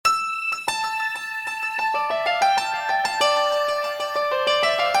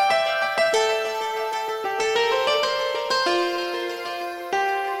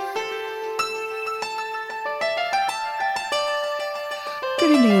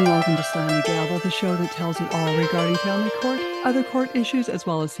and welcome to Slam the Gavel, the show that tells it all regarding family court, other court issues, as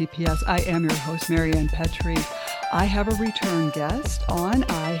well as CPS. I am your host, Marianne Petrie. I have a return guest on.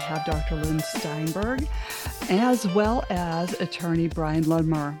 I have Dr. Lynn Steinberg, as well as attorney Brian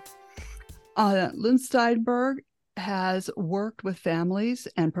Ludmer. Lynn Steinberg has worked with families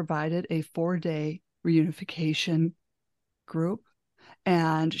and provided a 4-day reunification group,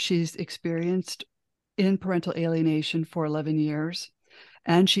 and she's experienced in parental alienation for 11 years.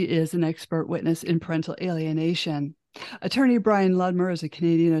 And she is an expert witness in parental alienation. Attorney Brian Ludmer is a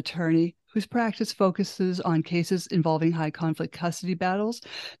Canadian attorney whose practice focuses on cases involving high conflict custody battles,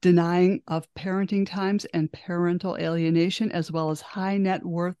 denying of parenting times, and parental alienation, as well as high net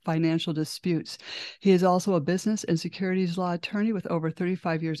worth financial disputes. He is also a business and securities law attorney with over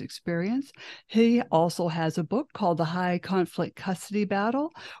 35 years experience. He also has a book called The High Conflict Custody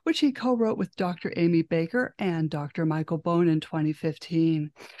Battle, which he co-wrote with Dr. Amy Baker and Dr. Michael Bone in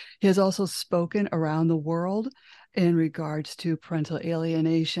 2015. He has also spoken around the world in regards to parental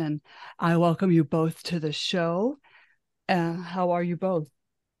alienation. I welcome you both to the show. How are you both?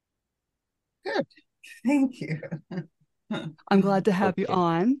 Good. Thank you. I'm glad to have you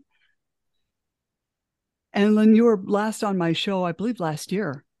on. And Lynn, you were last on my show, I believe, last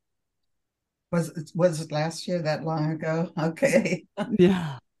year. Was it last year, that long ago? Okay.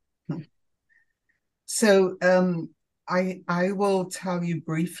 Yeah. So I will tell you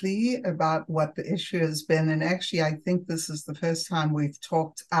briefly about what the issue has been. And actually, I think this is the first time we've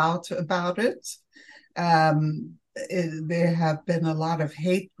talked out about it. There have been a lot of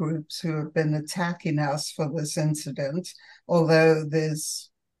hate groups who have been attacking us for this incident, although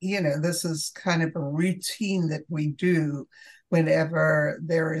this is kind of a routine that we do whenever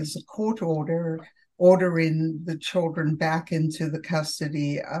there is a court order ordering the children back into the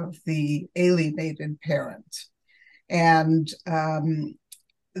custody of the alienated parent. And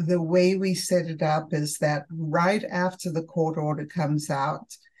the way we set it up is that right after the court order comes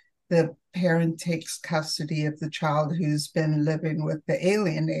out, the parent takes custody of the child who's been living with the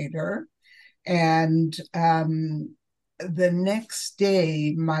alienator. And the next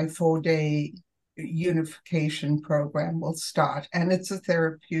day, my 4-day unification program will start. And it's a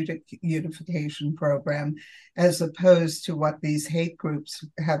therapeutic unification program, as opposed to what these hate groups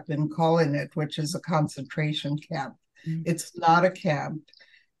have been calling it, which is a concentration camp. Mm-hmm. It's not a camp.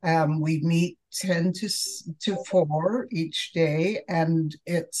 We meet 10 to 4 each day, and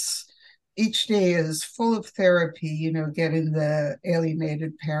each day is full of therapy, getting the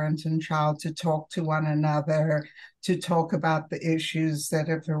alienated parent and child to talk to one another, to talk about the issues that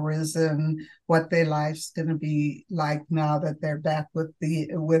have arisen, what their life's going to be like now that they're back with the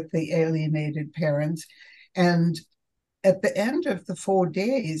alienated parent. And at the end of the 4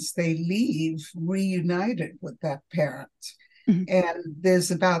 days, they leave reunited with that parent. Mm-hmm. And there's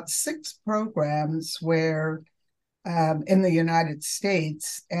about 6 programs where in the United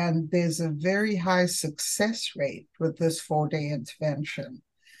States, and there's a very high success rate with this 4-day intervention.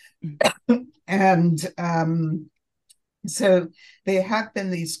 Mm-hmm. And so there have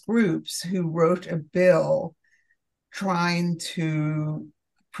been these groups who wrote a bill trying to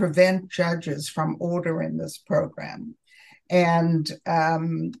prevent judges from ordering this program. And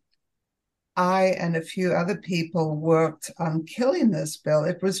I and a few other people worked on killing this bill.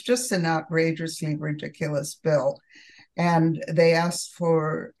 It was just an outrageously ridiculous bill. And they asked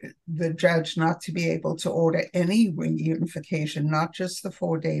for the judge not to be able to order any reunification, not just the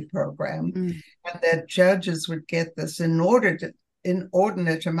 4-day program, and that judges would get this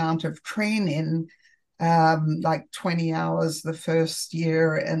inordinate amount of training, like 20 hours the first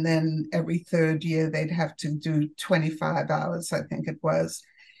year, and then every 3rd year they'd have to do 25 hours, I think it was.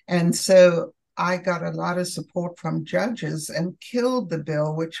 And so I got a lot of support from judges and killed the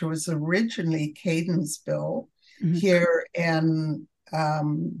bill, which was originally Caden's bill, mm-hmm. here in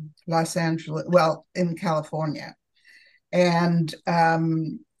Los Angeles, in California. And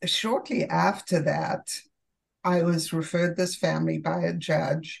shortly after that, I was referred this family by a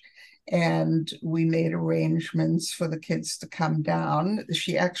judge, and we made arrangements for the kids to come down.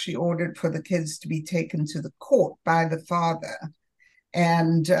 She actually ordered for the kids to be taken to the court by the father.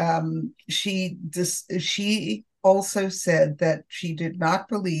 And she also said that she did not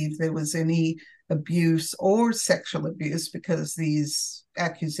believe there was any abuse or sexual abuse, because these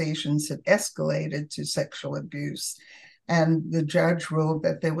accusations had escalated to sexual abuse. And the judge ruled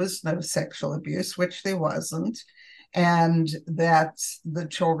that there was no sexual abuse, which there wasn't, and that the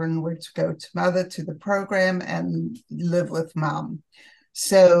children were to go to the program and live with mom.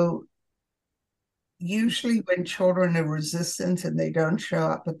 So usually when children are resistant and they don't show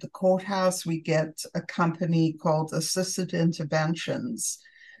up at the courthouse, we get a company called Assisted Interventions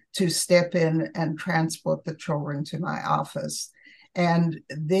to step in and transport the children to my office. And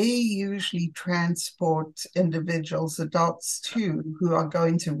they usually transport individuals, adults too, who are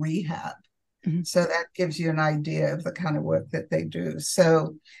going to rehab. Mm-hmm. So that gives you an idea of the kind of work that they do.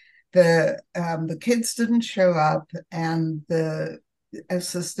 So the kids didn't show up, and the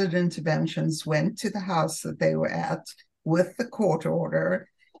assisted interventions went to the house that they were at with the court order,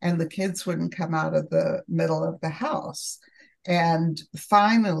 and the kids wouldn't come out of the middle of the house. And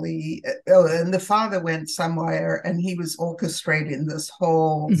finally, and the father went somewhere, and he was orchestrating this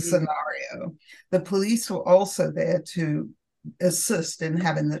whole scenario. The police were also there to assist in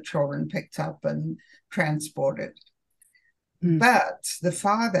having the children picked up and transported. But the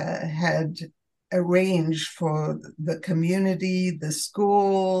father had arranged for the community, the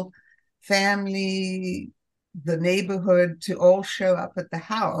school, family, the neighborhood to all show up at the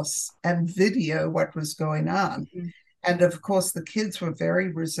house and video what was going on. And of course, the kids were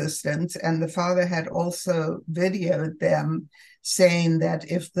very resistant. And the father had also videoed them saying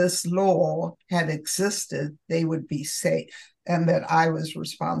that if this law had existed, they would be safe, and that I was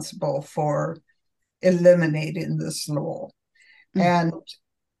responsible for eliminating this law. And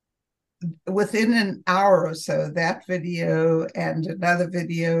within an hour or so, that video and another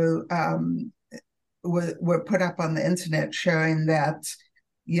video were put up on the internet showing that,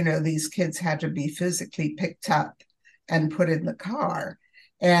 these kids had to be physically picked up and put in the car.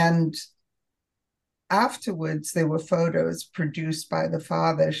 And afterwards, there were photos produced by the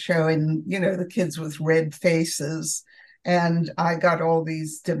father showing, the kids with red faces. And I got all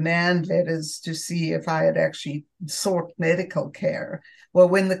these demand letters to see if I had actually sought medical care. Well,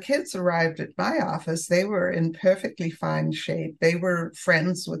 when the kids arrived at my office, they were in perfectly fine shape. They were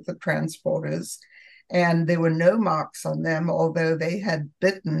friends with the transporters, and there were no marks on them, although they had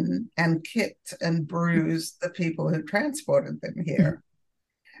bitten and kicked and bruised the people who transported them here.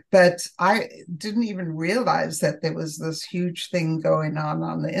 But I didn't even realize that there was this huge thing going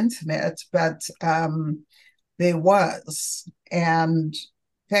on the internet, but there was. And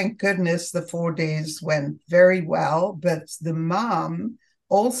thank goodness the 4 days went very well. But the mom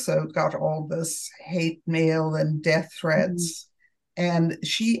also got all this hate mail and death threats. And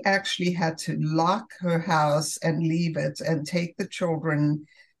she actually had to lock her house and leave it and take the children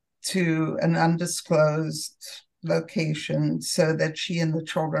to an undisclosed location so that she and the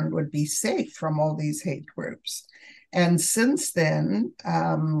children would be safe from all these hate groups. And since then,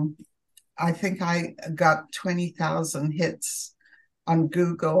 I think I got 20,000 hits on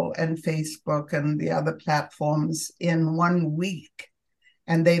Google and Facebook and the other platforms in 1 week.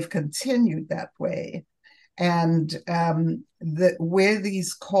 And they've continued that way. And where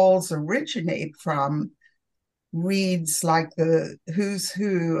these calls originate from reads like the who's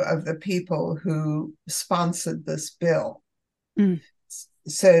who of the people who sponsored this bill.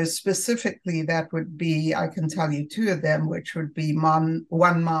 So specifically, that would be, I can tell you two of them, which would be One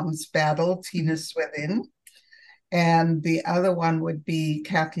Mom's Battle, Tina Swithin, and the other one would be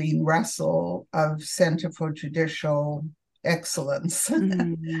Kathleen Russell of Center for Judicial Excellence.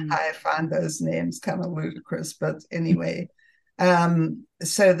 I find those names kind of ludicrous, but anyway.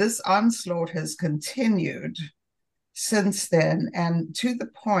 So this onslaught has continued since then, and to the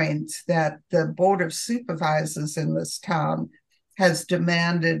point that the Board of Supervisors in this town has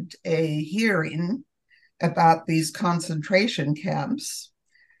demanded a hearing about these concentration camps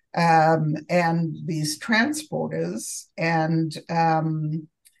and these transporters, and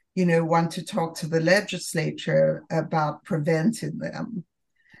want to talk to the legislature about preventing them.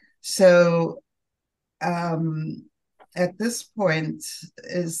 So at this point,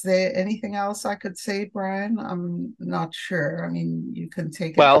 is there anything else I could say, Brian? I'm not sure. I mean, you can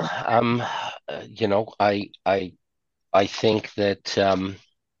take it. Well, I think that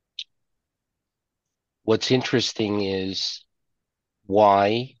what's interesting is,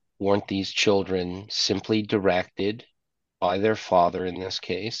 why weren't these children simply directed by their father in this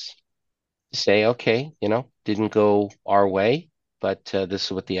case to say, okay, didn't go our way, but this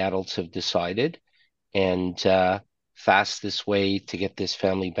is what the adults have decided, and fastest way to get this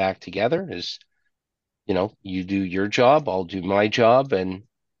family back together is, you do your job, I'll do my job, and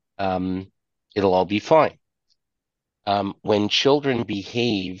it'll all be fine. When children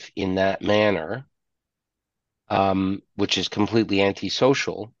behave in that manner, which is completely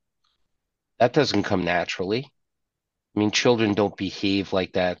antisocial, that doesn't come naturally. I mean, children don't behave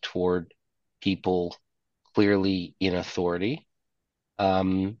like that toward people clearly in authority.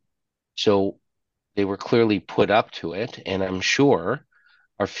 So they were clearly put up to it, and I'm sure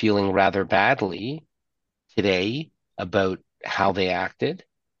are feeling rather badly today about how they acted.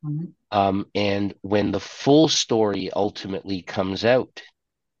 And when the full story ultimately comes out,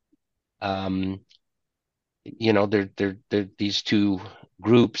 They're these two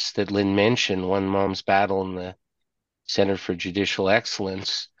groups that Lynn mentioned, One Mom's Battle and the Center for Judicial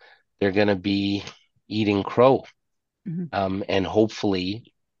Excellence. They're going to be eating crow. And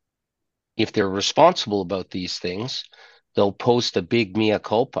hopefully, if they're responsible about these things, they'll post a big mea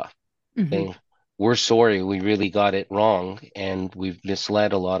culpa saying, we're sorry, we really got it wrong, and we've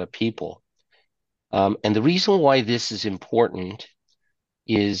misled a lot of people. And the reason why this is important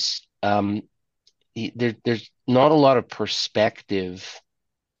is there's not a lot of perspective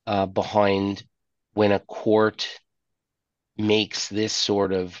behind when a court makes this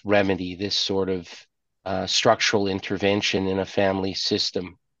sort of remedy, this sort of structural intervention in a family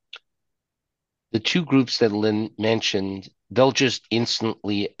system. The two groups that Lynn mentioned, they'll just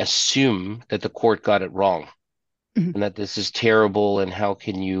instantly assume that the court got it wrong and that this is terrible, and how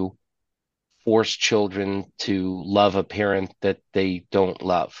can you force children to love a parent that they don't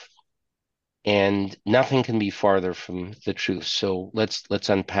love? And nothing can be farther from the truth. So let's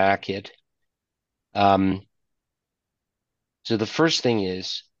unpack it. So the first thing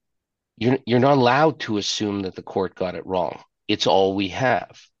is, you're not allowed to assume that the court got it wrong. It's all we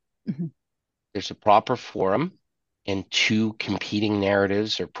have. There's a proper forum, and two competing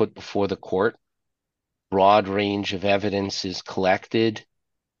narratives are put before the court. Broad range of evidence is collected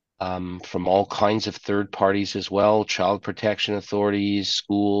from all kinds of third parties as well: child protection authorities,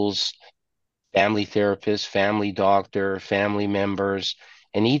 schools, family therapists, family doctor, family members,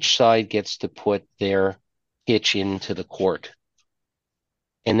 and each side gets to put their pitch into the court.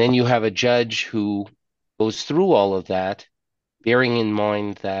 And then you have a judge who goes through all of that, bearing in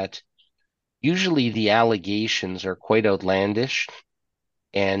mind that usually the allegations are quite outlandish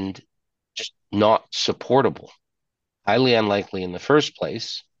and just not supportable. Highly unlikely in the first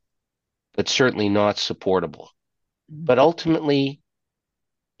place, but certainly not supportable. But ultimately,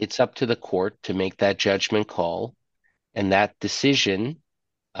 it's up to the court to make that judgment call, and that decision,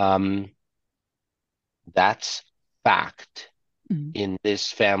 that's fact in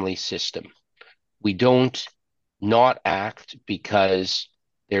this family system. We don't not act because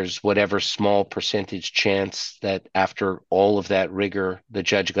there's whatever small percentage chance that after all of that rigor, the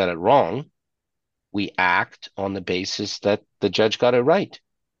judge got it wrong. We act on the basis that the judge got it right.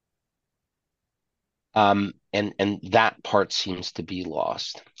 And that part seems to be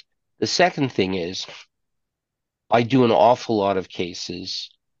lost. The second thing is, I do an awful lot of cases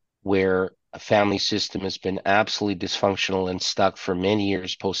where a family system has been absolutely dysfunctional and stuck for many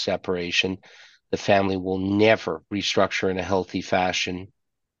years post-separation. The family will never restructure in a healthy fashion,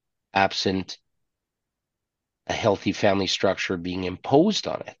 absent a healthy family structure being imposed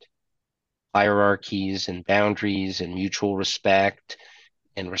on it. Hierarchies and boundaries and mutual respect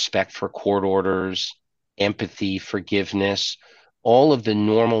and respect for court orders, empathy, forgiveness, all of the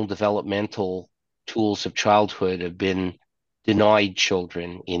normal developmental tools of childhood have been denied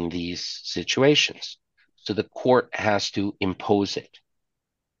children in these situations. So the court has to impose it.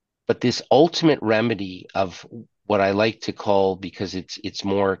 But this ultimate remedy of what I like to call, because it's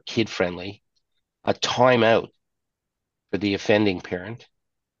more kid-friendly, a timeout for the offending parent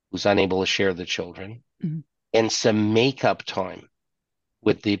who's unable to share the children, and some make-up time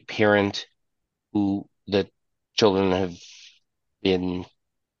with the parent who the children have been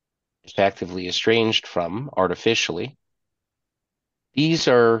effectively estranged from artificially. These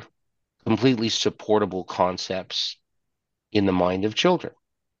are completely supportable concepts in the mind of children.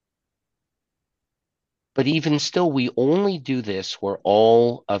 But even still, we only do this where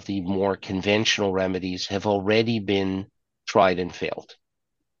all of the more conventional remedies have already been tried and failed.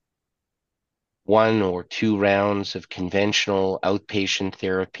 1 or 2 rounds of conventional outpatient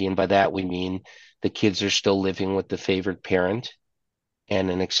therapy, and by that we mean the kids are still living with the favored parent, and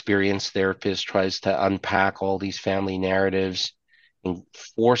an experienced therapist tries to unpack all these family narratives and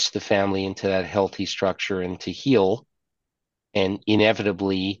force the family into that healthy structure and to heal. And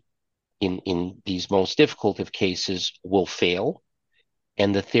inevitably, in these most difficult of cases, will fail.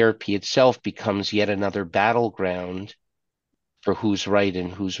 And the therapy itself becomes yet another battleground for who's right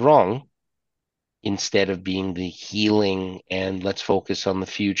and who's wrong, instead of being the healing and let's focus on the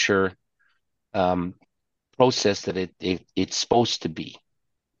future process that it's supposed to be.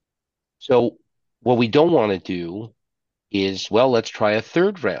 So what we don't want to do is, well, let's try a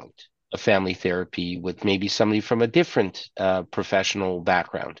 3rd round of family therapy with maybe somebody from a different professional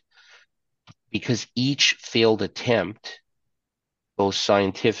background, because each failed attempt, both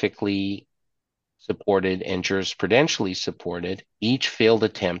scientifically supported and jurisprudentially supported, each failed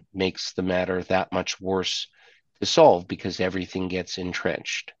attempt makes the matter that much worse to solve because everything gets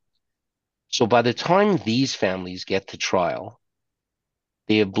entrenched. So by the time these families get to trial,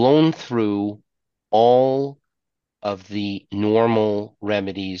 They have blown through all of the normal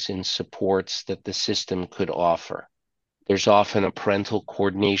remedies and supports that the system could offer. There's often a parental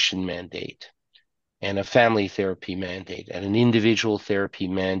coordination mandate and a family therapy mandate and an individual therapy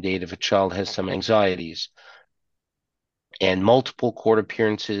mandate if a child has some anxieties, and multiple court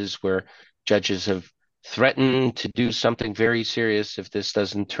appearances where judges have threatened to do something very serious if this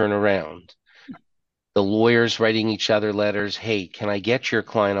doesn't turn around. The lawyers writing each other letters, hey, can I get your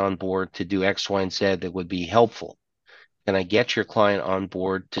client on board to do X, Y, and Z that would be helpful? Can I get your client on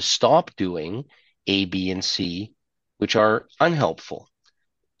board to stop doing A, B, and C, which are unhelpful?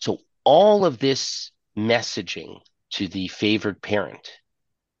 So all of this messaging to the favored parent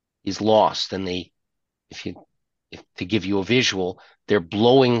is lost. And to give you a visual, they're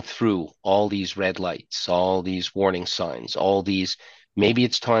blowing through all these red lights, all these warning signs, all these, maybe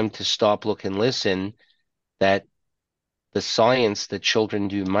it's time to stop, look, and listen, that the science that children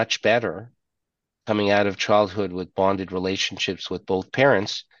do much better coming out of childhood with bonded relationships with both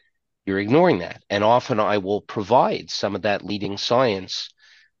parents, you're ignoring that. And often I will provide some of that leading science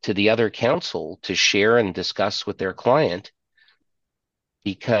to the other counsel to share and discuss with their client,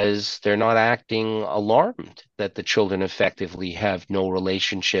 because they're not acting alarmed that the children effectively have no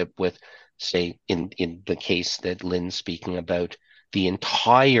relationship with, say, in the case that Lynn's speaking about, the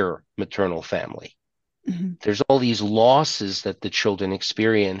entire maternal family. Mm-hmm. There's all these losses that the children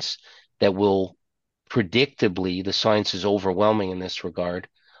experience that will predictably, the science is overwhelming in this regard,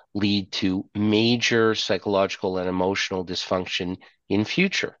 lead to major psychological and emotional dysfunction in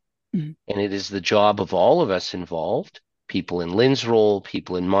future. Mm-hmm. And it is the job of all of us involved, people in Lynn's role,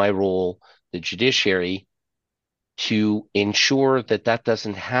 people in my role, the judiciary, to ensure that that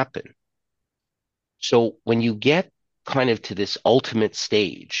doesn't happen. So when you get kind of to this ultimate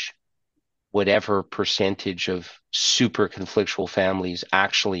stage, whatever percentage of super conflictual families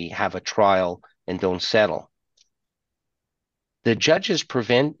actually have a trial and don't settle, the judge is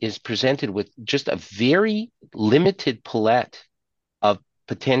presented with just a very limited palette of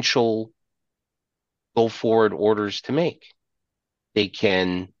potential go forward orders to make. They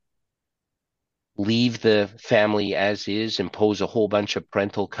can leave the family as is, impose a whole bunch of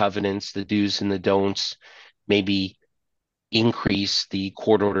parental covenants, the do's and the don'ts, maybe increase the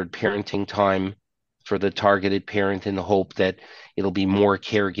court-ordered parenting time for the targeted parent in the hope that it'll be more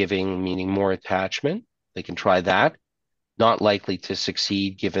caregiving, meaning more attachment. They can try that. Not likely to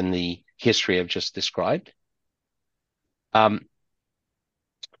succeed given the history I've just described.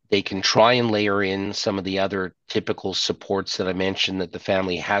 They can try and layer in some of the other typical supports that I mentioned that the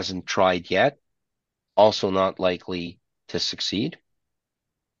family hasn't tried yet, also not likely to succeed.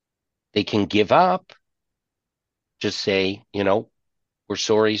 They can give up, just say, we're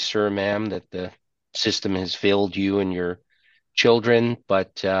sorry, sir, ma'am, that the system has failed you and your children,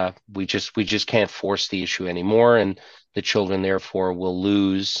 but we just can't force the issue anymore, and the children therefore will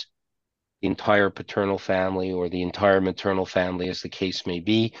lose the entire paternal family or the entire maternal family, as the case may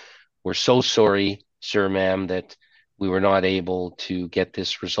be. We're so sorry, sir, ma'am, that we were not able to get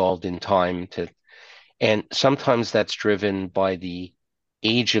this resolved in time to. And sometimes that's driven by the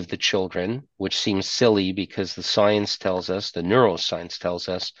age of the children, which seems silly because the science tells us, the neuroscience tells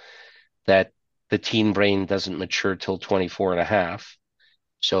us, that the teen brain doesn't mature till 24 and a half.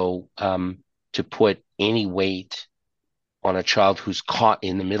 So to put any weight on a child who's caught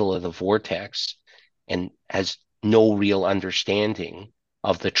in the middle of the vortex and has no real understanding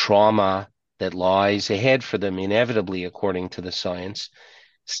of the trauma that lies ahead for them, inevitably, according to the science,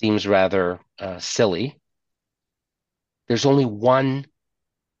 seems rather silly. There's only one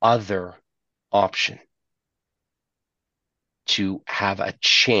other option to have a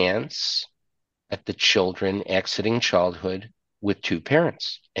chance at the children exiting childhood with two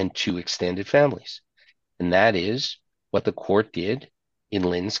parents and two extended families. And that is what the court did in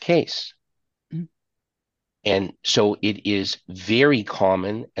Lynn's case. Mm-hmm. And so it is very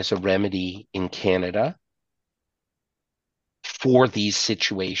common as a remedy in Canada for these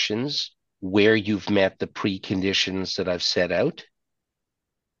situations where you've met the preconditions that I've set out.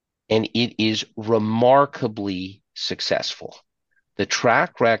 And it is remarkably successful. The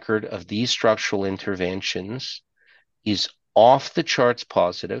track record of these structural interventions is off the charts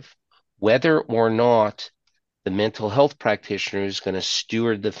positive, whether or not the mental health practitioner who's going to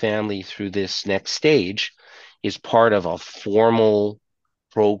steward the family through this next stage is part of a formal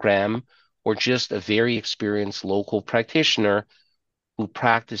program or just a very experienced local practitioner who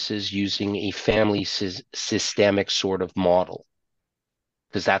practices using a family systemic sort of model,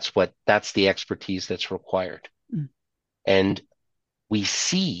 because that's the expertise that's required. Mm. And we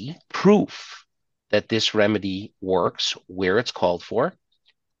see proof that this remedy works where it's called for.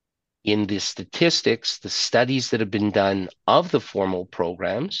 in the statistics, the studies that have been done of the formal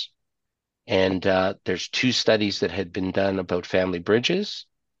programs, and there's 2 studies that had been done about family bridges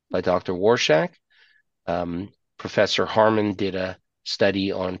by Dr. Warshak. Professor Harmon did a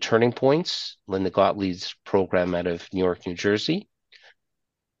study on Turning Points, Linda Gottlieb's program out of New York, New Jersey.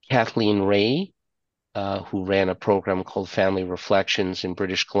 Kathleen Ray, who ran a program called Family Reflections in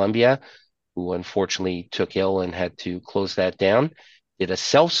British Columbia, who unfortunately took ill and had to close that down, did a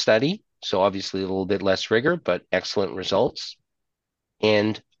self-study, so obviously a little bit less rigor, but excellent results.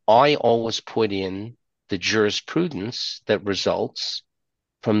 And I always put in the jurisprudence that results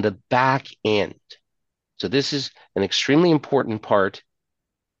from the back end. So this is an extremely important part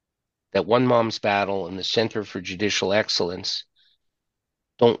that One Mom's Battle and the Center for Judicial Excellence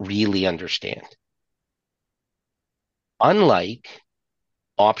don't really understand. Unlike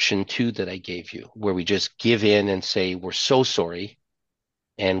option 2 that I gave you, where we just give in and say, we're so sorry,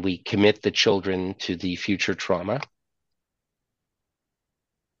 and we commit the children to the future trauma,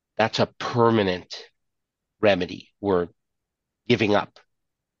 that's a permanent remedy. We're giving up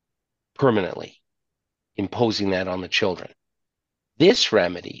permanently, imposing that on the children. This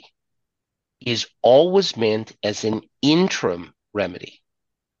remedy is always meant as an interim remedy,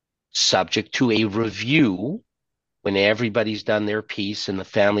 subject to a review when everybody's done their piece and the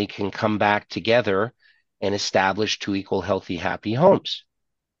family can come back together and establish 2 equal, healthy, happy homes.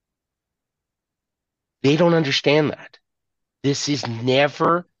 They don't understand that. This is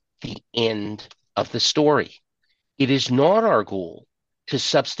never the end of the story. It is not our goal to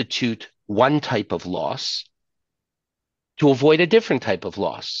substitute one type of loss to avoid a different type of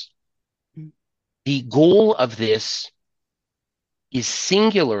loss. The goal of this is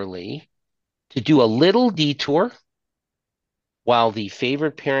singularly to do a little detour while the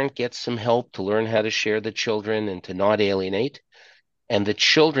favorite parent gets some help to learn how to share the children and to not alienate, and the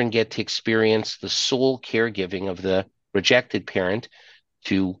children get to experience the sole caregiving of the rejected parent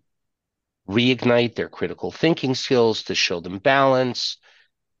to reignite their critical thinking skills, to show them balance,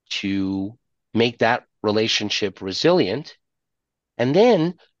 to make that relationship resilient, and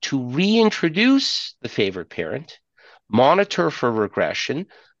then to reintroduce the favorite parent, monitor for regression,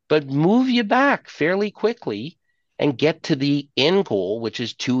 but move you back fairly quickly and get to the end goal, which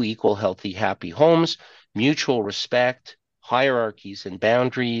is 2 equal, healthy, happy homes, mutual respect, hierarchies and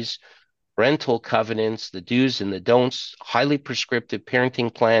boundaries, parental covenants, the do's and the don'ts, highly prescriptive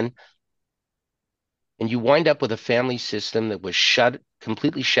parenting plan. And you wind up with a family system that was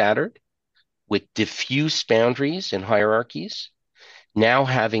completely shattered with diffuse boundaries and hierarchies, now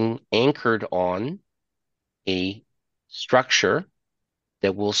having anchored on a structure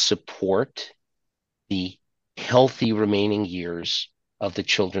that will support the healthy remaining years of the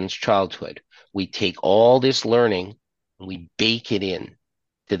children's childhood. We take all this learning and we bake it in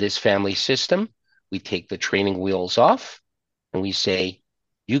to this family system. We take the training wheels off and we say,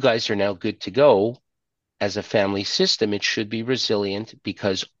 you guys are now good to go. As a family system, it should be resilient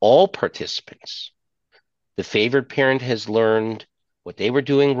because all participants, the favorite parent has learned what they were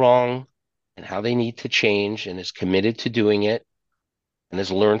doing wrong and how they need to change and is committed to doing it and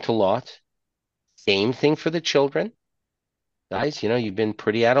has learned a lot. Same thing for the children. Guys, you've been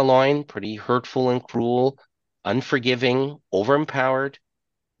pretty out of line, pretty hurtful and cruel, unforgiving, overempowered,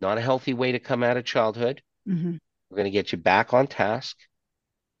 not a healthy way to come out of childhood. Mm-hmm. We're going to get you back on task.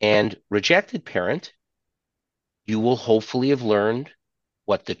 And rejected parent, you will hopefully have learned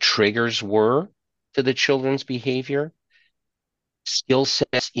what the triggers were to the children's behavior, skill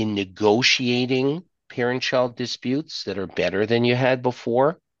sets in negotiating parent-child disputes that are better than you had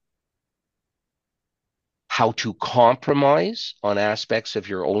before, how to compromise on aspects of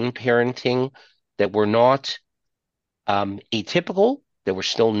your own parenting that were not atypical, that were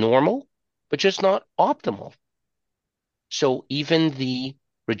still normal, but just not optimal. So even the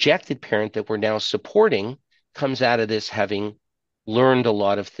rejected parent that we're now supporting comes out of this having learned a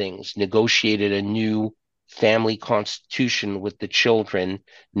lot of things, negotiated a new family constitution with the children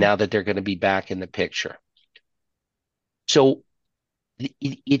now that they're going to be back in the picture. So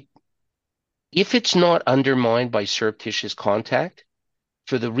if it's not undermined by surreptitious contact,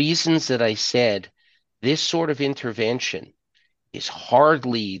 for the reasons that I said, this sort of intervention is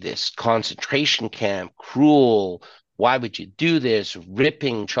hardly this concentration camp, cruel, why would you do this,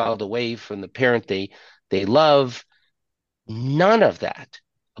 ripping child away from the parent they love. None of that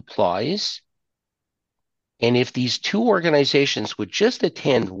applies. And if these 2 organizations would just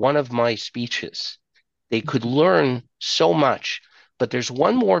attend one of my speeches, they could learn so much. But there's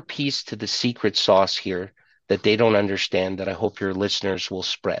one more piece to the secret sauce here that they don't understand that I hope your listeners will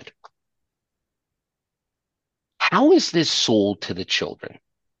spread. How is this sold to the children?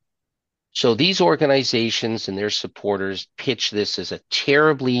 So these organizations and their supporters pitch this as a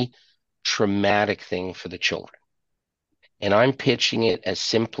terribly traumatic thing for the children. And I'm pitching it as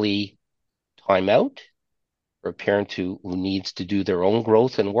simply time out for a parent who needs to do their own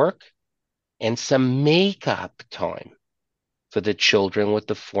growth and work, and some makeup time for the children with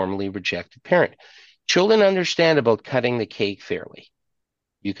the formerly rejected parent. Children understand about cutting the cake fairly.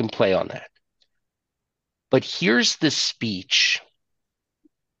 You can play on that. But here's the speech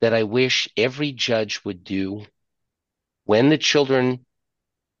that I wish every judge would do when the children,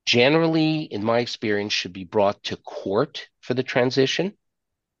 generally, in my experience, should be brought to court for the transition.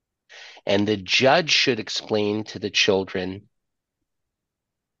 And the judge should explain to the children,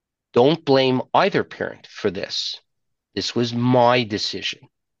 don't blame either parent for this. This was my decision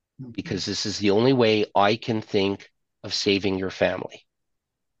because this is the only way I can think of saving your family.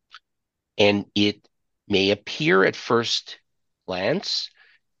 And it may appear at first glance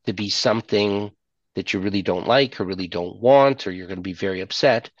to be something that you really don't like or really don't want, or you're going to be very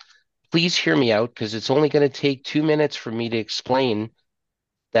upset. Please hear me out, because it's only going to take 2 minutes for me to explain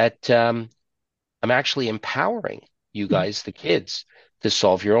that I'm actually empowering you guys, the kids, to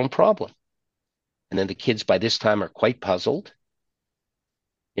solve your own problem. And then the kids by this time are quite puzzled.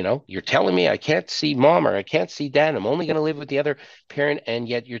 You know, you're telling me I can't see mom or I can't see dad. I'm only going to live with the other parent. And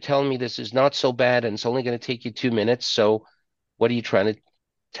yet you're telling me this is not so bad and it's only going to take you 2 minutes. So what are you trying to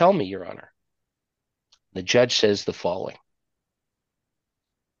tell me, Your Honor? The judge says the following.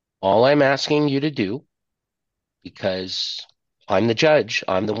 All I'm asking you to do, because I'm the judge,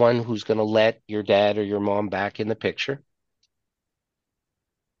 I'm the one who's going to let your dad or your mom back in the picture.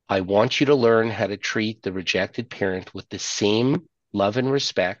 I want you to learn how to treat the rejected parent with the same love and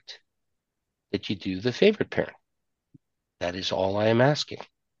respect that you do the favorite parent. That is all I am asking. Do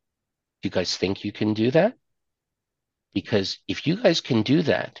you guys think you can do that? Because if you guys can do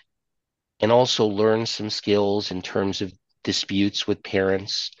that and also learn some skills in terms of disputes with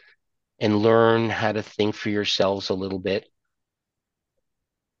parents and learn how to think for yourselves a little bit,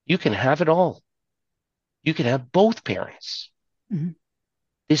 you can have it all. You can have both parents. Mhm.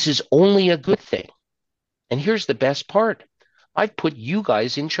 This is only a good thing. And here's the best part. I've put you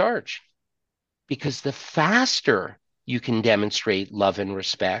guys in charge, because the faster you can demonstrate love and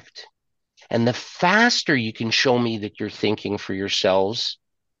respect, and the faster you can show me that you're thinking for yourselves,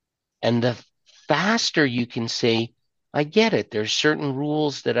 and the faster you can say, I get it. There's certain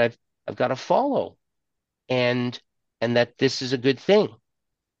rules that I've got to follow, and that this is a good thing.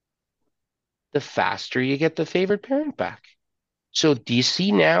 The faster you get the favorite parent back. So do you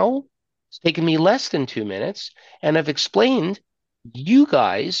see now? It's taken me less than 2 minutes, and I've explained you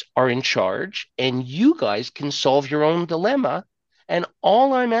guys are in charge and you guys can solve your own dilemma. And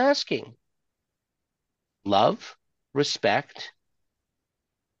all I'm asking, love, respect,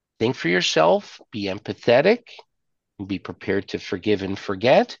 think for yourself, be empathetic, and be prepared to forgive and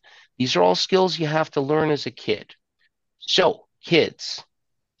forget. These are all skills you have to learn as a kid. So, kids,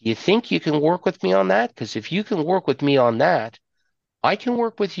 do you think you can work with me on that? Because if you can work with me on that, I can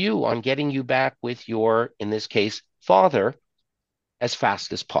work with you on getting you back with your, in this case, father as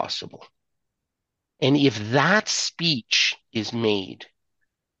fast as possible. And if that speech is made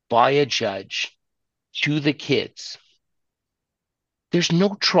by a judge to the kids, there's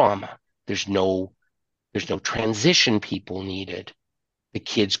no trauma. There's no transition people needed. The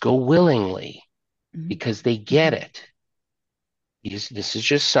kids go willingly because they get it. This is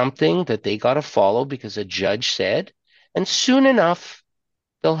just something that they got to follow because a judge said, and soon enough,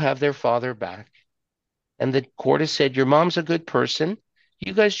 they'll have their father back. And the court has said, your mom's a good person.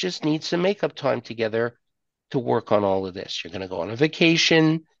 You guys just need some makeup time together to work on all of this. You're going to go on a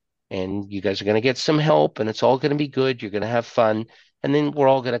vacation and you guys are going to get some help and it's all going to be good. You're going to have fun. And then we're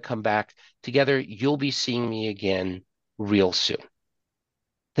all going to come back together. You'll be seeing me again real soon.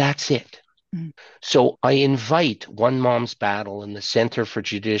 That's it. Mm-hmm. So I invite One Mom's Battle and the Center for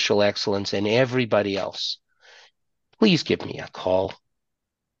Judicial Excellence and everybody else, please give me a call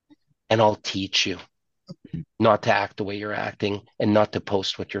and I'll teach you not to act the way you're acting and not to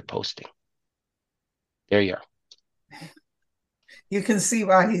post what you're posting. There you are. You can see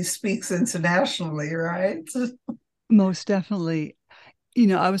why he speaks internationally, right? Most definitely. You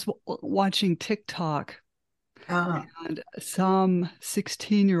know, I was watching TikTok and some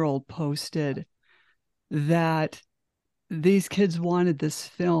 16-year-old posted that these kids wanted this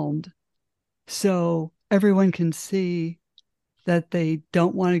filmed so everyone can see that they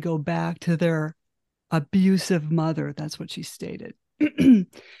don't want to go back to their abusive mother. That's what she stated. And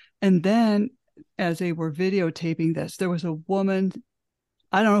then as they were videotaping this, there was a woman,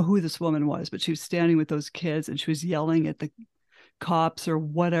 I don't know who this woman was, but she was standing with those kids and she was yelling at the cops or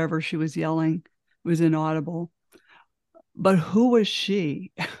whatever she was yelling. It was inaudible. But who was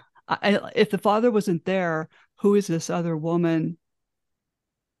she? If the father wasn't there, who is this other woman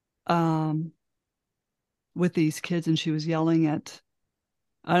with these kids? And she was yelling at,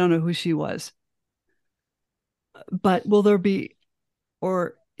 I don't know who she was. But will there be,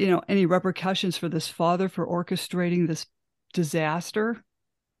 or, any repercussions for this father for orchestrating this disaster?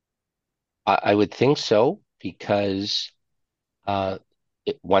 I would think so, because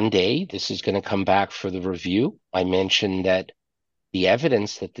one day this is going to come back for the review. I mentioned that the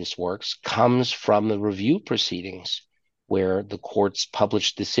evidence that this works comes from the review proceedings, where the court's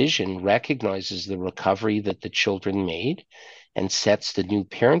published decision recognizes the recovery that the children made and sets the new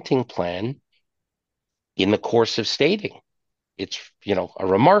parenting plan in the course of stating it's, a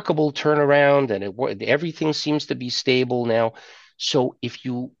remarkable turnaround, and everything seems to be stable now. So if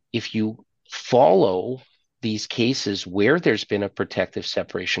you follow these cases where there's been a protective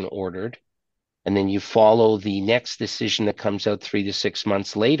separation ordered, and then you follow the next decision that comes out 3 to 6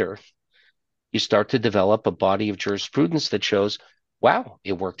 months later, you start to develop a body of jurisprudence that shows, wow,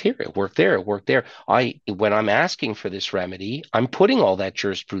 it worked here, it worked there, it worked there. When I'm asking for this remedy, I'm putting all that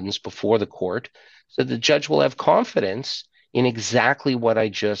jurisprudence before the court so the judge will have confidence in exactly what I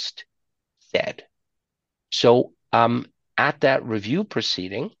just said. So at that review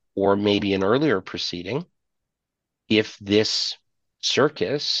proceeding, or maybe an earlier proceeding, if this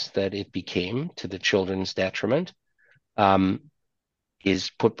circus that it became to the children's detriment is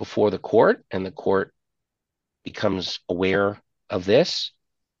put before the court, and the court becomes aware of this,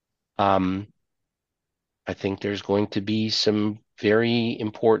 I think there's going to be some very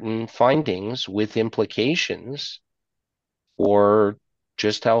important findings with implications for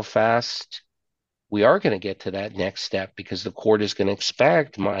just how fast we are going to get to that next step, because the court is going to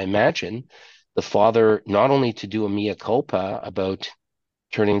expect, I imagine, the father not only to do a mea culpa about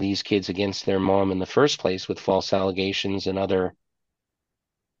turning these kids against their mom in the first place with false allegations and other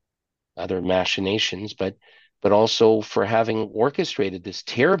machinations, but also for having orchestrated this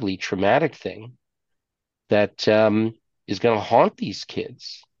terribly traumatic thing that is going to haunt these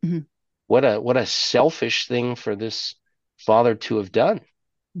kids. Mm-hmm. What a selfish thing for this father to have done.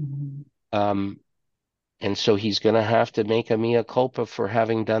 Mm-hmm. And so he's going to have to make a mea culpa for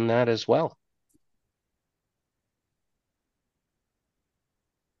having done that as well.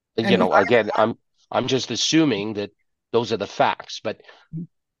 And again, I'm just assuming that those are the facts, but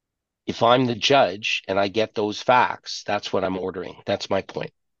if I'm the judge and I get those facts, that's what I'm ordering. That's my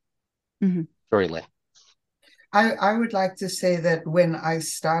point. Mm-hmm. Sorry, Lynn. I would like to say that when I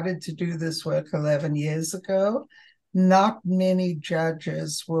started to do this work 11 years ago, not many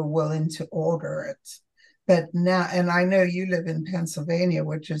judges were willing to order it. But now, and I know you live in Pennsylvania,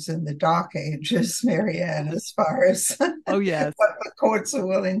 which is in the dark ages, Marianne, as far as oh yes, what the courts are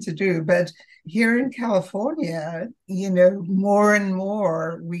willing to do. But here in California, more and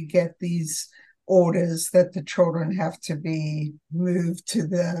more we get these orders that the children have to be moved to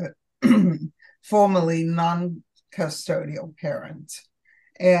the formerly non-custodial parent.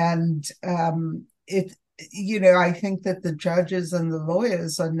 And I think that the judges and the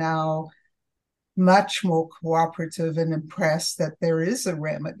lawyers are now much more cooperative and impressed that there is a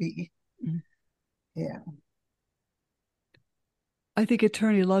remedy. Mm-hmm. Yeah. I think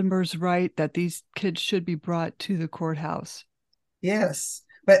Attorney Lundberg's right that these kids should be brought to the courthouse. Yes.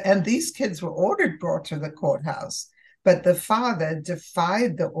 And these kids were brought to the courthouse, but the father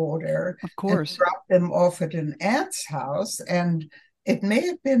defied the order. Of course. And dropped them off at an aunt's house. And it may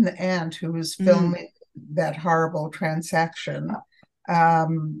have been the aunt who was filming that horrible transaction.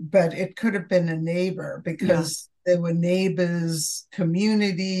 But it could have been a neighbor, because there were neighbors,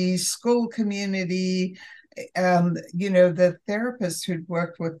 community, school community. The therapist who'd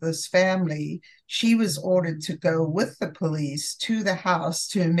worked with this family, she was ordered to go with the police to the house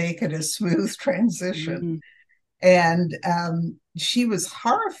to make it a smooth transition. And she was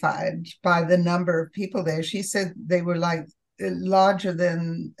horrified by the number of people there. She said they were like larger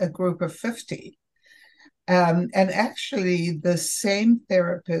than a group of 50. And actually, the same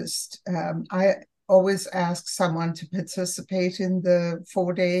therapist, I always ask someone to participate in the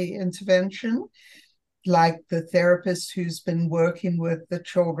 4-day intervention, like the therapist who's been working with the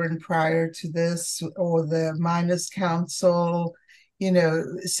children prior to this, or the minors council,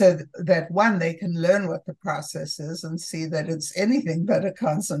 so that one, they can learn what the process is and see that it's anything but a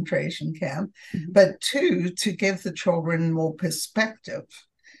concentration camp, but two, to give the children more perspective.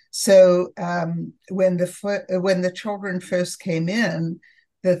 So when the children first came in,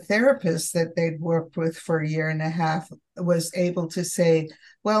 the therapist that they'd worked with for a year and a half was able to say,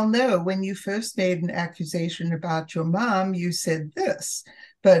 well, no, when you first made an accusation about your mom, you said this.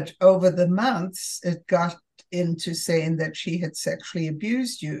 But over the months, it got into saying that she had sexually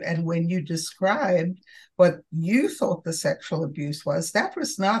abused you. And when you described what you thought the sexual abuse was, that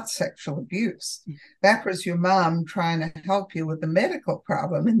was not sexual abuse. That was your mom trying to help you with a medical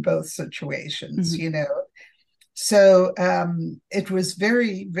problem in both situations, Mm-hmm. you know. So it was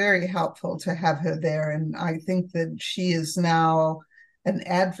very, very helpful to have her there. And I think that she is now an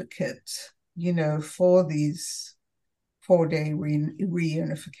advocate, you know, for these 4-day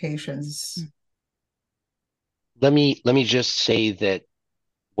reunifications. Let me just say that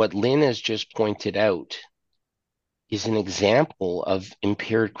what Lynn has just pointed out is an example of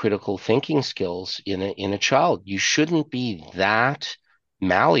impaired critical thinking skills in a child. You shouldn't be that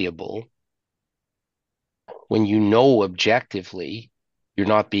malleable when you know objectively you're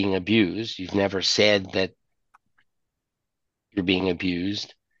not being abused. You've never said that you're being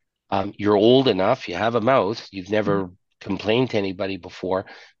abused. You're old enough, you have a mouth, you've never complained to anybody before,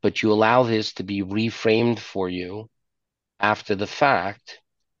 but you allow this to be reframed for you after the fact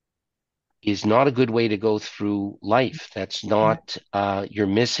is not a good way to go through life. That's not, you're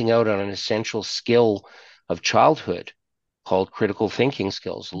missing out on an essential skill of childhood called critical thinking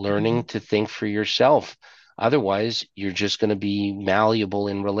skills, learning to think for yourself. Otherwise, you're just going to be malleable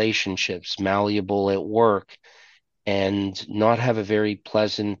in relationships, malleable at work, and not have a very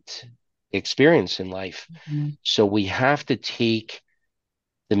pleasant experience in life. Mm-hmm. So we have to take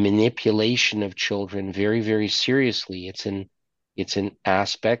the manipulation of children very, very seriously. It's an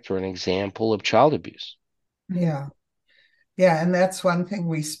aspect or an example of child abuse. Yeah. Yeah. And that's one thing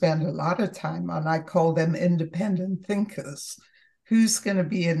we spend a lot of time on. I call them independent thinkers. Who's going to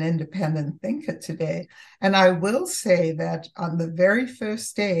be an independent thinker today? And I will say that on the very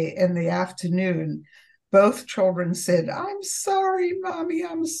first day in the afternoon, both children said, I'm sorry, Mommy,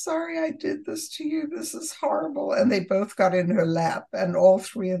 I'm sorry I did this to you. This is horrible. And they both got in her lap, and all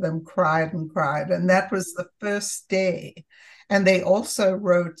three of them cried and cried. And that was the first day. And they also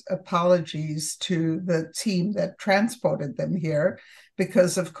wrote apologies to the team that transported them here,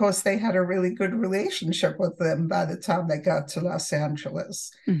 because, of course, they had a really good relationship with them by the time they got to Los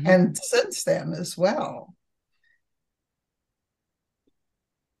Angeles, and since then as well.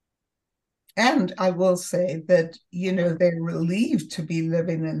 And I will say that, you know, they're relieved to be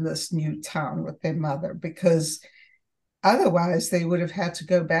living in this new town with their mother, because otherwise they would have had to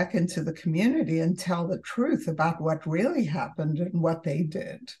go back into the community and tell the truth about what really happened and what they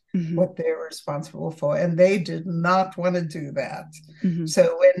did, what they were responsible for. And they did not want to do that.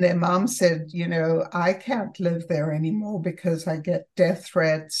 So when their mom said, you know, I can't live there anymore because I get death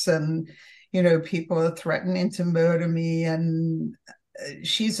threats and, you know, people are threatening to murder me, and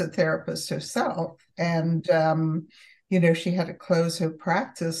she's a therapist herself, and you know, she had to close her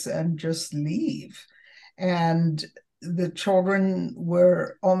practice and just leave. And the children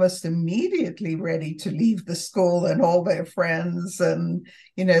were almost immediately ready to leave the school and all their friends, and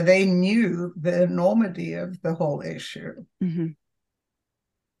you know, they knew the enormity of the whole issue.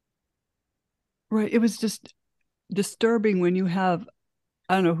 Right. It was just disturbing when you have,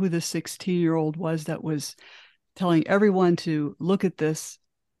 I don't know who the 16-year-old was that was telling everyone to look at this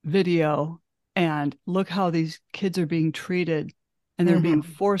video and look how these kids are being treated, and they're being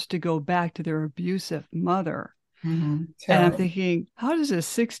forced to go back to their abusive mother. And I'm thinking, how does a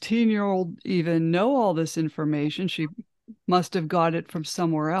 16-year-old even know all this information? She must have got it from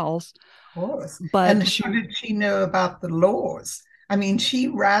somewhere else. Of course. But and how did she know about the laws? I mean, she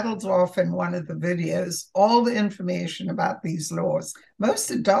rattles off in one of the videos all the information about these laws.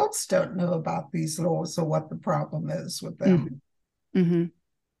 Most adults don't know about these laws or what the problem is with them.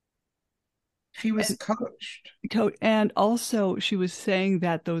 She was coached. And also, she was saying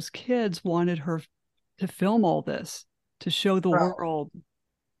that those kids wanted her to film all this, to show the world.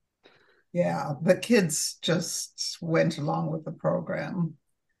 Yeah, the kids just went along with the program.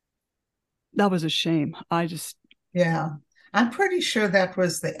 That was a shame. Yeah. I'm pretty sure that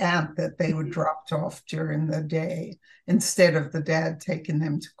was the aunt that they were dropped off during the day instead of the dad taking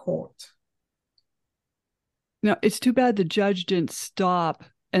them to court. Now, it's too bad the judge didn't stop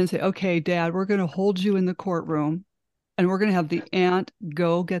and say, okay, Dad, we're going to hold you in the courtroom, and we're going to have the aunt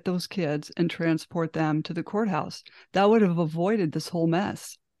go get those kids and transport them to the courthouse. That would have avoided this whole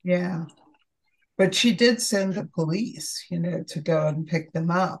mess. Yeah. But she did send the police, you know, to go and pick them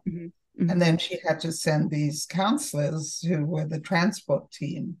up. And then she had to send these counselors who were the transport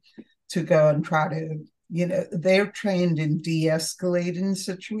team to go and try to, you know, they're trained in de-escalating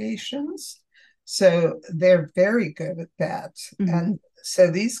situations. So they're very good at that. And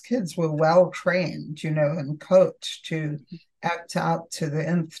So these kids were well trained, and coached to act out to the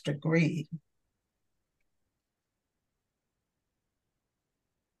nth degree.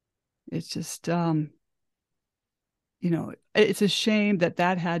 It's just, it's a shame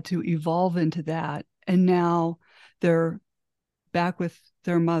that had to evolve into that. And now they're back with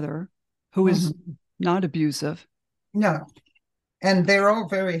their mother, who is not abusive. No. And they're all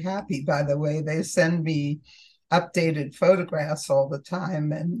very happy, by the way. They send me updated photographs all the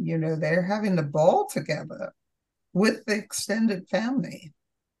time. And, they're having a ball together with the extended family.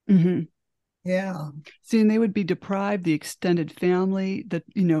 Mm-hmm. Yeah. See, and they would be deprived the extended family, the,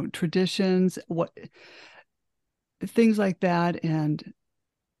 traditions, things like that. And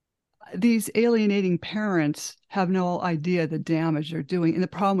these alienating parents have no idea the damage they're doing. And the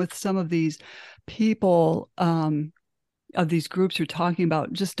problem with some of these people, of these groups you're talking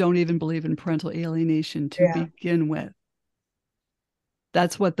about, just don't even believe in parental alienation to begin with.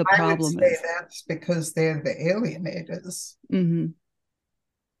 That's what the problem I would say is. that's because they're the alienators. Mm-hmm.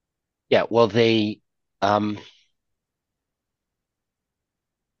 Yeah, well, they don't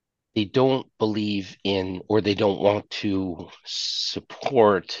believe in, or they don't want to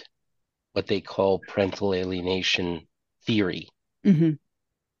support what they call parental alienation theory. Mm-hmm.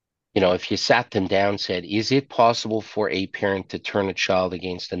 If you sat them down and said, is it possible for a parent to turn a child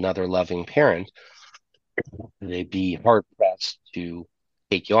against another loving parent? They'd be hard pressed to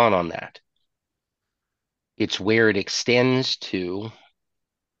take you on that. It's where it extends to,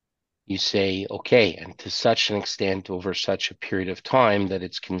 you say, okay, and to such an extent over such a period of time that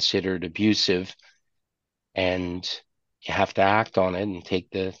it's considered abusive, and you have to act on it and take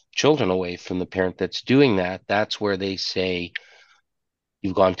the children away from the parent that's doing that. That's where they say,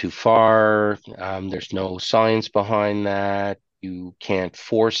 you've gone too far. There's no science behind that. You can't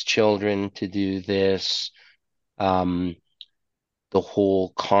force children to do this. The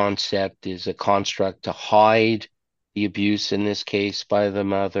whole concept is a construct to hide the abuse, in this case by the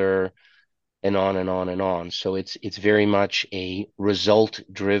mother, and on and on and on. So it's very much a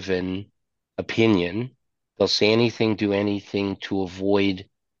result-driven opinion. They'll say anything, do anything to avoid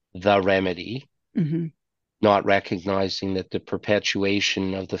the remedy, not recognizing that the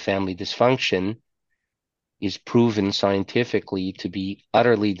perpetuation of the family dysfunction is proven scientifically to be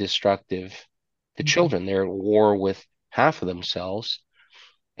utterly destructive to children. They're at war with half of themselves.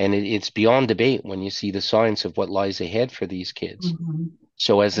 And it's beyond debate when you see the science of what lies ahead for these kids.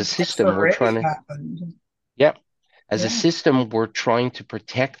 So as a system, we're trying to, as a system, we're trying to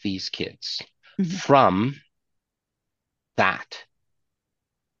protect these kids from that.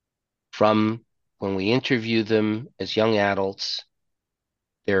 From when we interview them as young adults,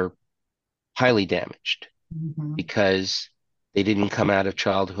 they're highly damaged because they didn't come out of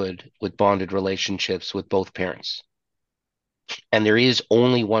childhood with bonded relationships with both parents. And there is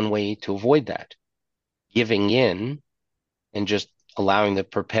only one way to avoid that: giving in and just allowing the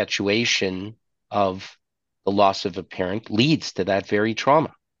perpetuation of the loss of a parent leads to that very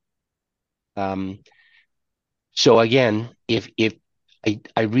trauma. So again, if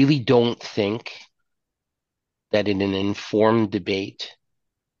I really don't think that in an informed debate,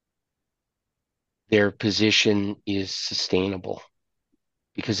 their position is sustainable,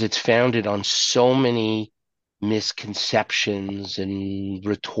 because it's founded on so many misconceptions and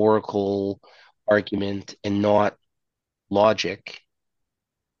rhetorical argument and not logic,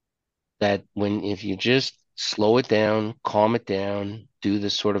 that if you just slow it down, calm it down, do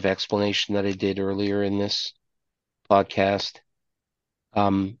the sort of explanation that I did earlier in this podcast,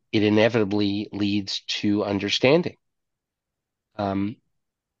 it inevitably leads to understanding.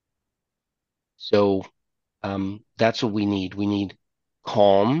 So that's what we need. We need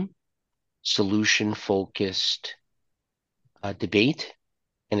calm, solution-focused debate.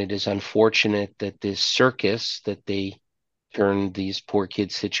 And it is unfortunate that this circus that they turned these poor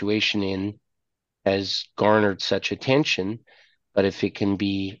kids' situation in has garnered such attention. But if it can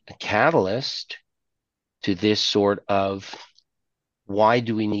be a catalyst to this sort of, why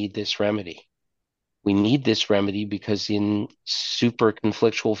do we need this remedy? We need this remedy because in super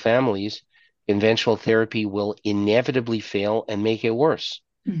conflictual families, conventional therapy will inevitably fail and make it worse.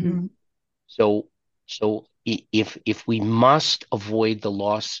 So if we must avoid the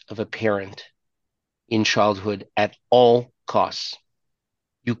loss of a parent in childhood at all costs,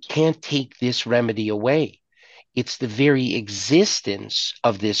 you can't take this remedy away. It's the very existence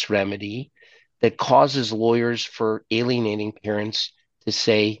of this remedy that causes lawyers for alienating parents to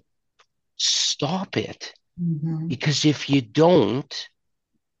say, stop it. Because if you don't,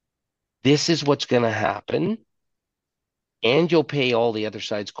 this is what's going to happen, and you'll pay all the other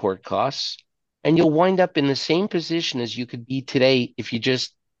side's court costs, And you'll wind up in the same position as you could be today if you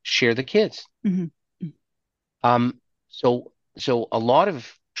just share the kids. Mm-hmm. Um, so a lot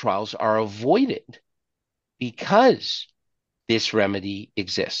of trials are avoided because this remedy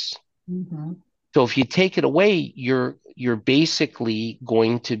exists. Mm-hmm. So if you take it away, you're basically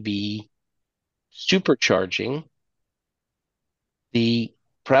going to be supercharging the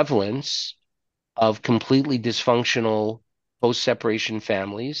prevalence of completely dysfunctional post-separation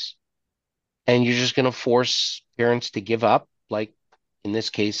families, and you're just going to force parents to give up, like in this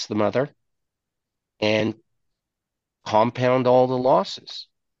case, the mother, and compound all the losses.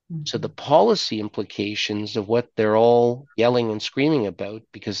 So the Mm-hmm. policy implications of what they're all yelling and screaming about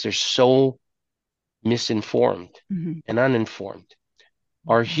because they're so misinformed Mm-hmm. and uninformed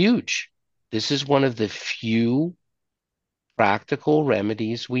are huge. This is one of the few practical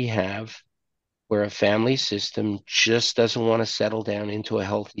remedies we have where a family system just doesn't want to settle down into a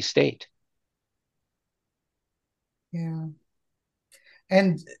healthy state. Yeah.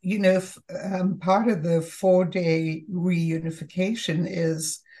 And, part of the 4-day reunification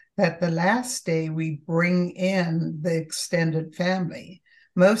is that the last day we bring in the extended family.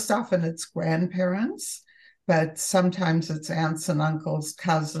 Most often it's grandparents, but sometimes it's aunts and uncles,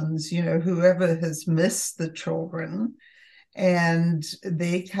 cousins, whoever has missed the children. And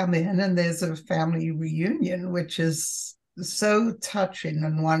they come in and there's a family reunion, which is so touching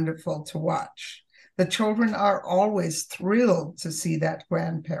and wonderful to watch. The children are always thrilled to see that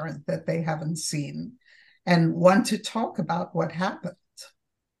grandparent that they haven't seen and want to talk about what happened.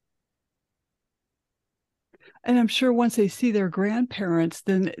 And I'm sure once they see their grandparents,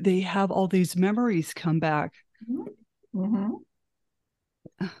 then they have all these memories come back. Mm-hmm.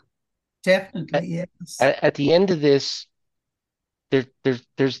 Definitely, yes. At the end of this,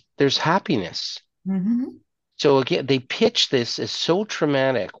 there's happiness. Mm-hmm. So again, they pitch this as so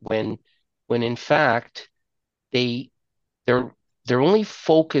traumatic when in fact they they're they're only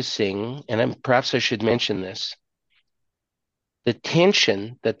focusing, and perhaps I should mention this, the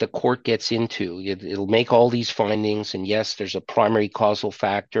tension that the court gets into. It'll make all these findings, and yes, there's a primary causal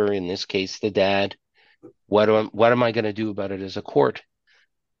factor, in this case, the dad. What am I going to do about it as a court?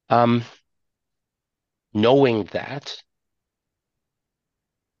 Um, Knowing that,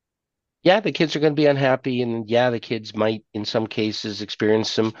 yeah, the kids are going to be unhappy, and yeah, the kids might, in some cases, experience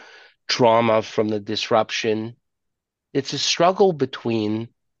some trauma from the disruption. It's a struggle between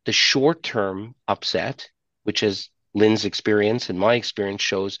the short-term upset, which is Lynn's experience and my experience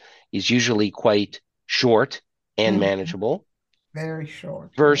shows is usually quite short and Mm-hmm. manageable, Very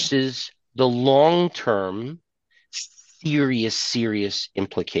short, yeah. versus the long-term serious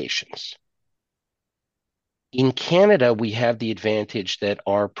implications. In Canada, we have the advantage that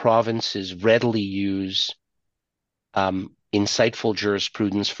our provinces readily use insightful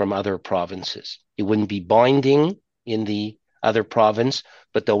jurisprudence from other provinces. It wouldn't be binding in the other province,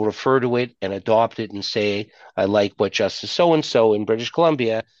 but they'll refer to it and adopt it and say, I like what Justice so-and-so in British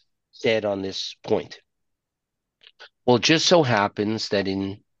Columbia said on this point. Well, it just so happens that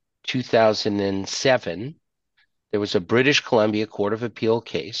in 2007, there was a British Columbia Court of Appeal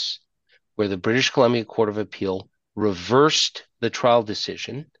case where the British Columbia Court of Appeal reversed the trial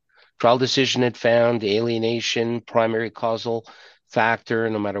decision. Trial decision had found alienation, primary causal factor,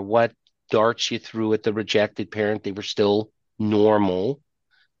 no matter what darts you threw at the rejected parent, they were still normal.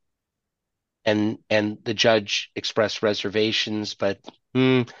 And the judge expressed reservations, but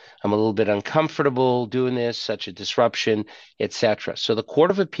I'm a little bit uncomfortable doing this, such a disruption, etc. So the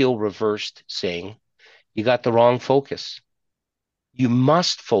Court of Appeal reversed, saying, you got the wrong focus. You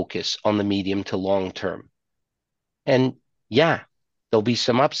must focus on the medium to long term. And yeah, there'll be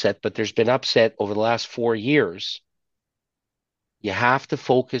some upset, but there's been upset over the last 4 years. You have to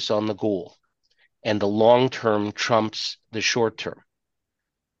focus on the goal, and the long term trumps the short term.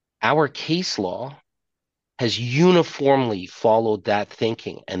 Our case law has uniformly followed that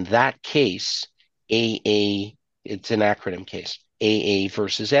thinking, and that case, AA, it's an acronym case, AA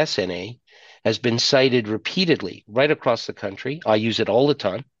versus SNA, has been cited repeatedly right across the country. I use it all the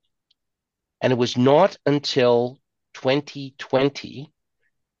time. And it was not until 2020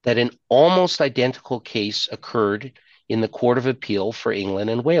 that an almost identical case occurred in the Court of Appeal for England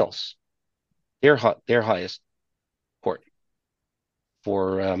and Wales, their highest court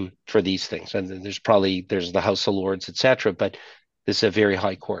for these things. And there's the House of Lords, etc. But this is a very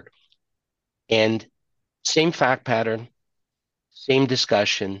high court. And same fact pattern, same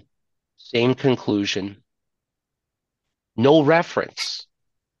discussion, same conclusion, no reference.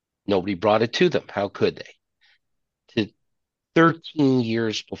 Nobody brought it to them. How could they? To 13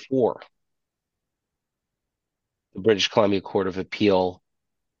 years before, the British Columbia Court of Appeal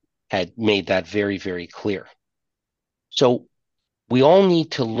had made that very, very clear. So we all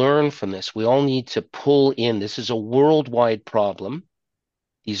need to learn from this. We all need to pull in. This is a worldwide problem.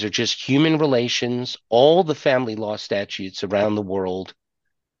 These are just human relations. All the family law statutes around the world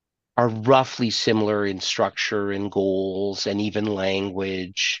are roughly similar in structure and goals and even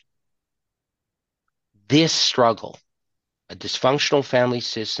language. This struggle, a dysfunctional family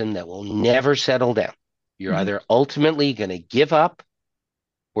system that will never settle down. You're either ultimately going to give up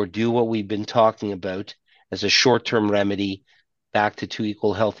or do what we've been talking about as a short-term remedy back to two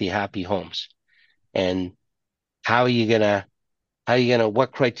equal, healthy, happy homes. And what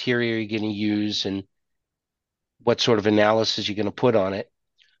criteria are you going to use and what sort of analysis you're going to put on it?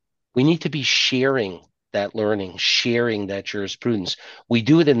 We need to be sharing that learning, sharing that jurisprudence. We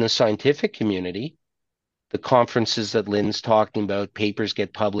do it in the scientific community. The conferences that Lynn's talking about, papers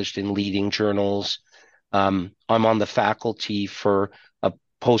get published in leading journals. I'm on the faculty for a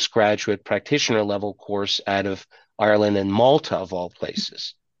postgraduate practitioner level course out of Ireland and Malta, of all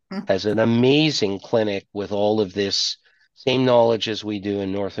places. Has an amazing clinic with all of this same knowledge as we do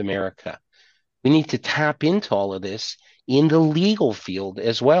in North America. We need to tap into all of this in the legal field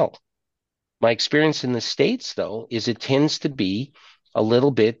as well. My experience in the States, though, is it tends to be a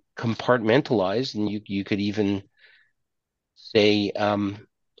little bit compartmentalized, and you could even say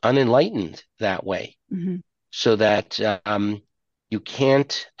unenlightened that way, so that you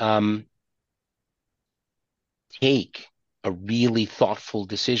can't take a really thoughtful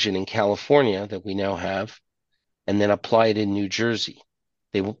decision in California that we now have and then apply it in New Jersey.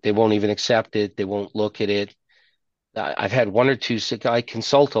 They won't even accept it. They won't look at it. I've had one or two, I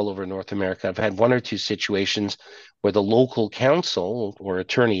consult all over North America. I've had one or two situations where the local counsel or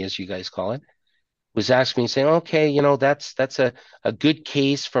attorney, as you guys call it, was asking me, saying, okay, that's a good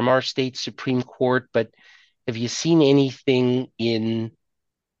case from our state Supreme Court, but have you seen anything in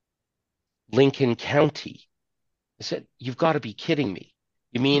Lincoln County? I said, you've got to be kidding me.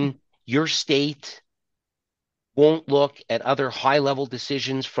 You mean your state won't look at other high-level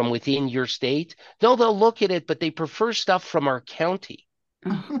decisions from within your state? No, they'll look at it, but they prefer stuff from our county.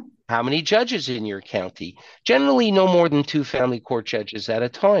 How many judges in your county? Generally, no more than 2 family court judges at a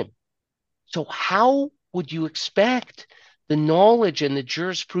time. So how would you expect the knowledge and the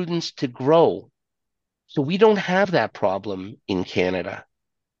jurisprudence to grow so we don't have that problem in Canada?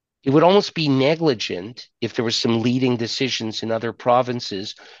 It would almost be negligent if there were some leading decisions in other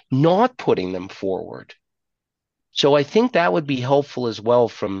provinces not putting them forward. So I think that would be helpful as well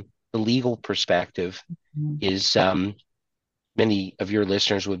from the legal perspective. Is many of your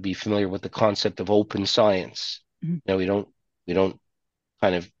listeners would be familiar with the concept of open science. We don't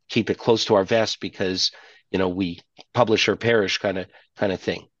kind of keep it close to our vest because we publish or perish kind of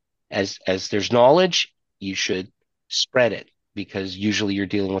thing. As there's knowledge, you should spread it, because usually you're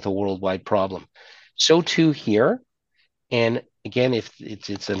dealing with a worldwide problem. So too here. And again, if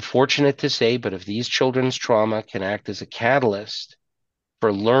it's unfortunate to say, but if these children's trauma can act as a catalyst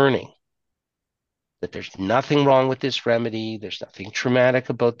for learning that there's nothing wrong with this remedy, there's nothing traumatic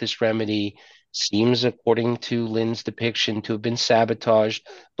about this remedy, seems, according to Lynn's depiction, to have been sabotaged,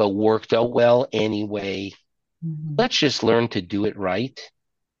 but worked out well anyway. Let's just learn to do it right.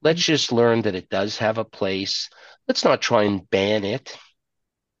 Let's just learn that it does have a place. Let's not try and ban it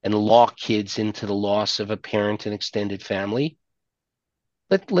and lock kids into the loss of a parent and extended family.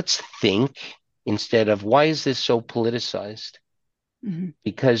 Let's think instead of, why is this so politicized?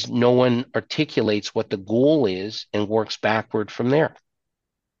 Because no one articulates what the goal is and works backward from there.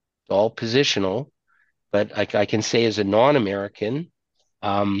 It's all positional, but I can say as a non-American,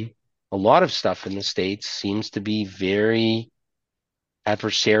 a lot of stuff in the States seems to be very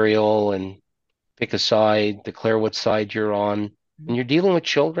adversarial and pick a side, declare what side you're on. When you're dealing with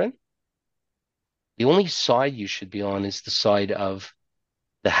children, the only side you should be on is the side of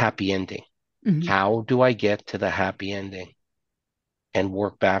the happy ending. How do I get to the happy ending? And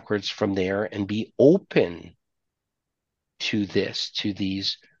work backwards from there and be open to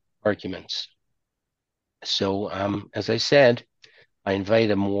these arguments. So, as I said, I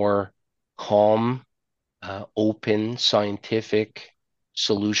invite a more calm, open, scientific,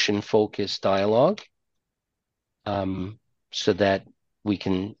 solution-focused dialogue, so that we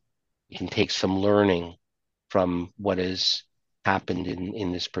can take some learning from what has happened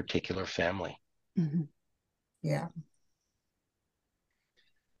in this particular family. Yeah.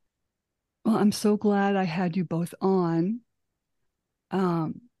 Well, I'm so glad I had you both on.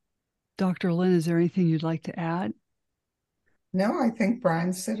 Dr. Lynn, is there anything you'd like to add? No, I think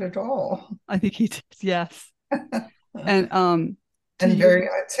Brian said it all. I think he did, yes. And very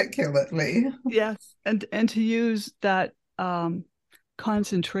articulately. Yes, and to use that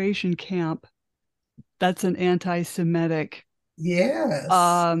concentration camp, that's an anti-Semitic. Yes.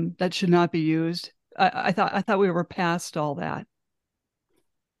 That should not be used. I thought we were past all that.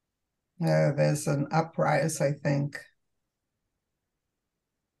 There's an uprise, I think.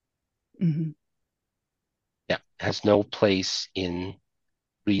 Mm-hmm. Yeah, has no place in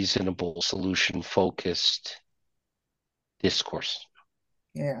reasonable, solution-focused discourse.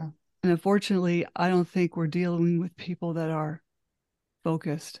 Yeah. And unfortunately, I don't think we're dealing with people that are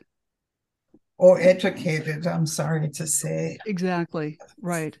focused. Or educated, I'm sorry to say. Exactly.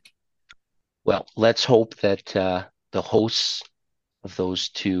 Right. Well, let's hope that the hosts of those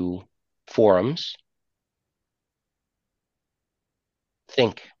two forums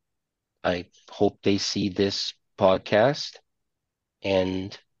think. I hope they see this podcast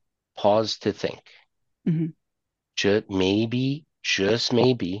and pause to think. Mm-hmm. Just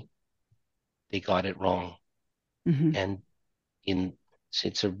maybe, they got it wrong. Mm-hmm. And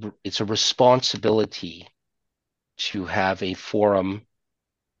it's a responsibility to have a forum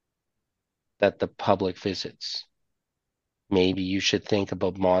that the public visits. Maybe you should think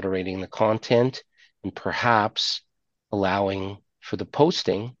about moderating the content and perhaps allowing for the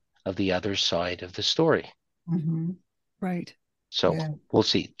posting of the other side of the story. Mm-hmm. Right. So Yeah. we'll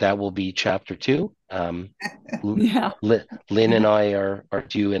see. That will be chapter 2. Yeah. Lynn and I are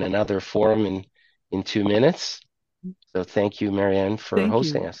due in another forum in 2 minutes. So thank you, Marianne, for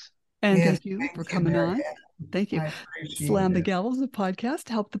hosting us. And Yes, thank you for coming on. Thank you. I appreciate Slam the it. Gavel is a podcast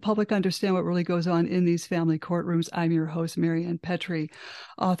to help the public understand what really goes on in these family courtrooms. I'm your host, Marianne Petrie,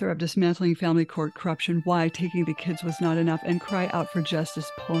 author of Dismantling Family Court Corruption, Why Taking the Kids Was Not Enough, and Cry Out for Justice,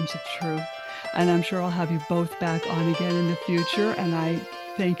 Poems of Truth. And I'm sure I'll have you both back on again in the future. And I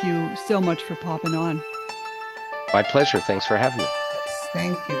thank you so much for popping on. My pleasure. Thanks for having me.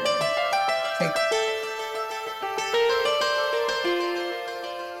 Thank you.